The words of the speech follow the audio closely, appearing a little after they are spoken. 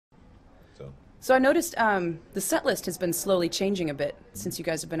So I noticed the set list has been slowly changing a bit since you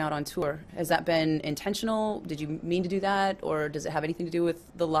guys have been out on tour. Has that been intentional? Did you mean to do that? Or does it have anything to do with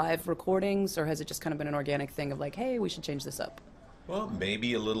the live recordings? Or has it just kind of been an organic thing of like, hey, we should change this up? Well,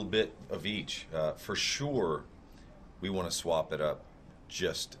 maybe a little bit of each. For sure, we want to swap it up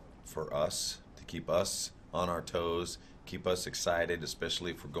just for us, to keep us on our toes, keep us excited,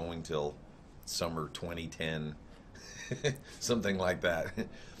 especially if we're going till summer 2010, something like that.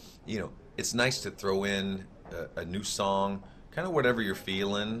 You know, it's nice to throw in a new song, kind of whatever you're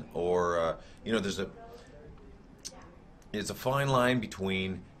feeling, or you know, it's a fine line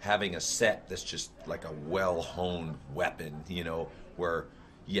between having a set that's just like a well-honed weapon, you know, where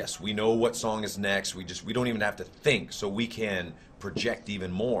yes, we know what song is next, we don't even have to think, so we can project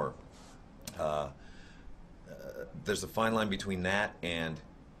even more. There's a fine line between that and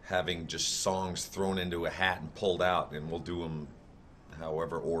having just songs thrown into a hat and pulled out, and we'll do them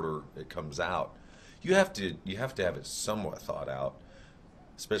however order it comes out. You have to have it somewhat thought out,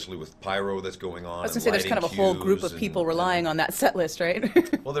 especially with pyro that's going on. I was going to say there's kind of a whole group of people relying on that set list,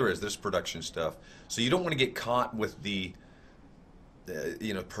 right? Well, there's production stuff, so you don't want to get caught with the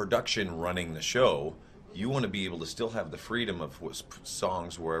you know, production running the show. You want to be able to still have the freedom of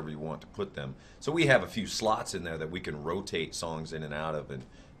songs wherever you want to put them. So we have a few slots in there that we can rotate songs in and out of, and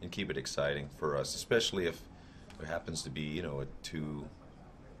keep it exciting for us, especially if there happens to be, you know, a two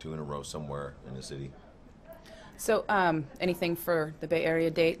in a row somewhere in the city. So anything for the Bay Area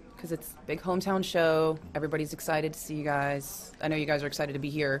date? Because it's a big hometown show. Everybody's excited to see you guys. I know you guys are excited to be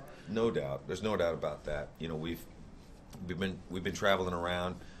here. No doubt. There's no doubt about that. You know, we've been traveling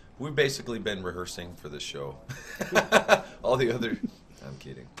around. We've basically been rehearsing for this show. All the other, I'm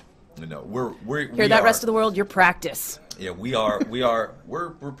kidding. No, Hear that, rest of the world? Your practice. Yeah,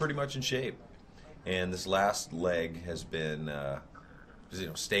 we're pretty much in shape. And this last leg has been, you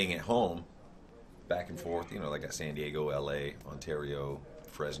know, staying at home, back and forth. You know, like at San Diego, L.A., Ontario,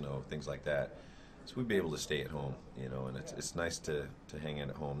 Fresno, things like that. So we'd be able to stay at home, you know, and it's nice to hang out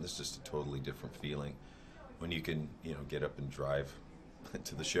at home. This is just a totally different feeling when you can, you know, get up and drive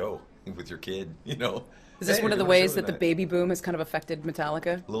to the show with your kid, you know. Is this one of the ways that the baby boom has kind of affected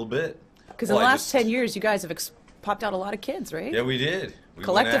Metallica? A little bit. Because in the last 10 years, you guys have popped out a lot of kids, right? Yeah, we did. We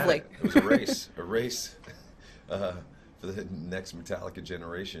collectively. It was a race, for the next Metallica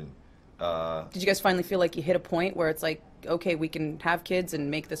generation. Did you guys finally feel like you hit a point where it's like, okay, we can have kids and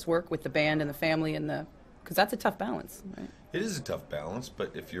make this work with the band and the family and because that's a tough balance, right? It is a tough balance,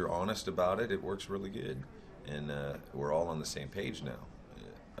 but if you're honest about it, it works really good. And we're all on the same page now.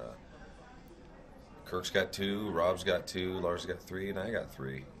 Kirk's got 2, Rob's got 2, Lars got 3, and I got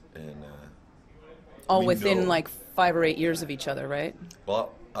 3. And all within like 5 or 8 years of each other, right?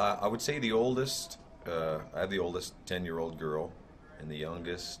 Well, I would say the oldest, I have the oldest 10-year-old girl, and the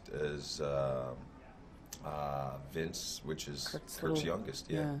youngest is Vince, which is Kirk's youngest,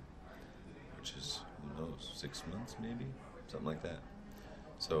 yeah. Which is, who knows, 6 months maybe, something like that.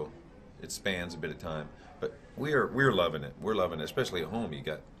 So it spans a bit of time, but we're loving it. We're loving it, especially at home.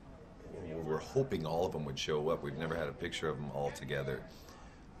 We're hoping all of them would show up. We've never had a picture of them all together.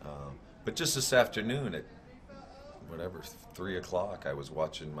 But just this afternoon at, 3 o'clock, I was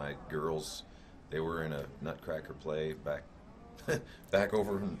watching my girls. They were in a Nutcracker play back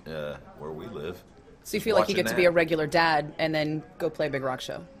over where we live. So you feel like you get to be a regular dad and then go play a big rock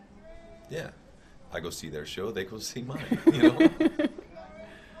show? Yeah. I go see their show, they go see mine, you know?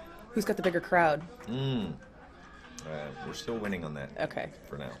 Who's got the bigger crowd? We're still winning on that. Okay.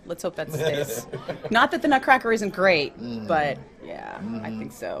 For now. Let's hope that stays. Not that the Nutcracker isn't great, but yeah, I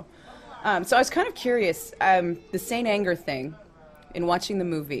think so. So I was kind of curious, the Saint Anger thing, in watching the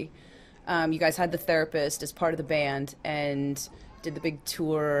movie, you guys had the therapist as part of the band and did the big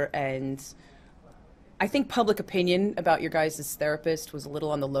tour, and I think public opinion about your guys' therapist was a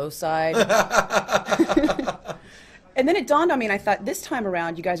little on the low side. And then it dawned on me, and I thought, this time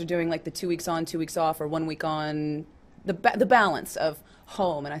around, you guys are doing like the 2 weeks on, 2 weeks off, or 1 week on, the balance of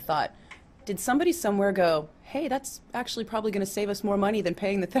home. And I thought, did somebody somewhere go, hey, that's actually probably going to save us more money than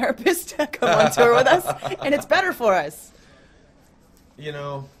paying the therapist to come on tour with us, and it's better for us? You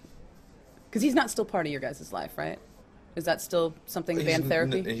know. Because he's not still part of your guys' life, right? Is that still something, band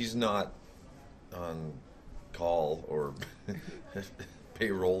therapy? He's not on call or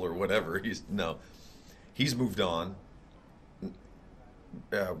payroll or whatever. He's moved on.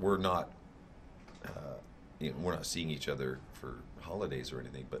 We're not seeing each other for holidays or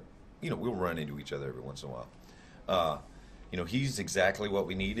anything, but we'll run into each other every once in a while. He's exactly what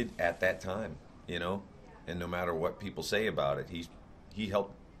we needed at that time. And no matter what people say about it, he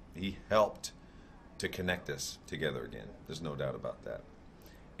helped to connect us together again. There's no doubt about that.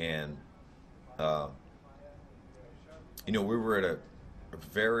 And You know, we were at a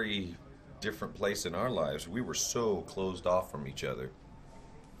very different place in our lives. We were so closed off from each other.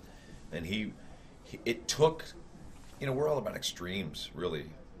 And it took, you know, we're all about extremes, really.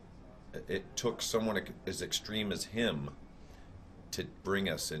 It took someone as extreme as him to bring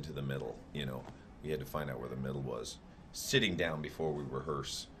us into the middle, you know. We had to find out where the middle was. Sitting down before we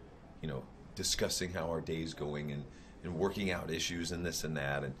rehearse, you know, discussing how our day's going and working out issues and this and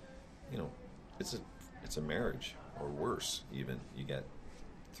that. And, you know, it's a marriage, or worse even. You got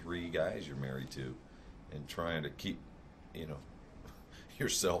 3 guys you're married to, and trying to keep, you know,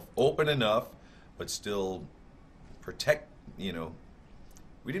 yourself open enough, but still protect, you know.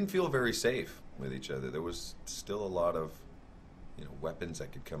 We didn't feel very safe with each other. There was still a lot of, you know, weapons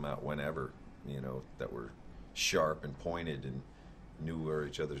that could come out whenever, you know, that were sharp and pointed and knew where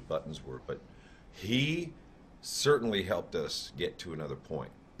each other's buttons were. But he certainly helped us get to another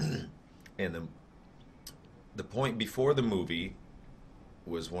point. And the point before the movie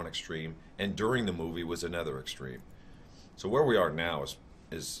was one extreme, and during the movie was another extreme. So where we are now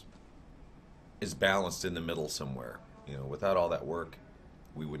is balanced in the middle somewhere. You know, without all that work,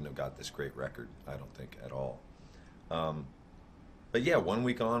 we wouldn't have got this great record, I don't think, at all. But yeah, 1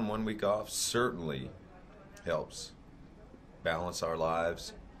 week on, 1 week off certainly helps balance our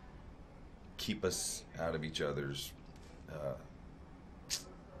lives, keep us out of each other's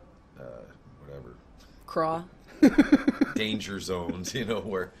whatever craw danger zones, you know,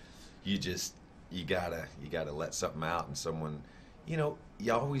 where you gotta let something out, and someone, you know,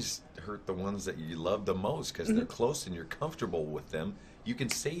 you always hurt the ones that you love the most because they're close and you're comfortable with them. You can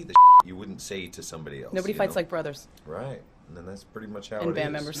say the you wouldn't say to somebody else. Nobody fights like brothers. Right. And then that's pretty much how and it is.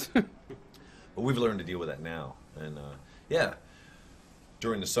 band members. But we've learned to deal with that now. And yeah,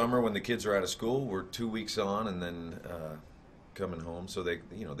 during the summer when the kids are out of school, we're 2 weeks on and then coming home, so they,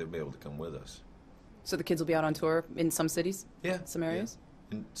 you know, they'll be able to come with us. So the kids will be out on tour in some cities? Yeah. Some areas?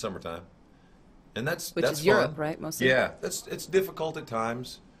 Yeah. In summertime. And that's Which is fun. Europe, right? Mostly. Yeah, it's difficult at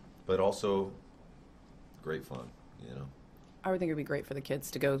times, but also great fun, you know. I would think it would be great for the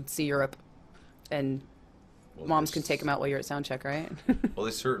kids to go see Europe, and moms can take them out while you're at sound check, right? Well,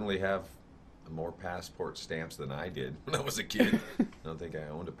 they certainly have more passport stamps than I did when I was a kid. I don't think I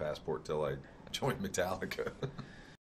owned a passport till I joined Metallica.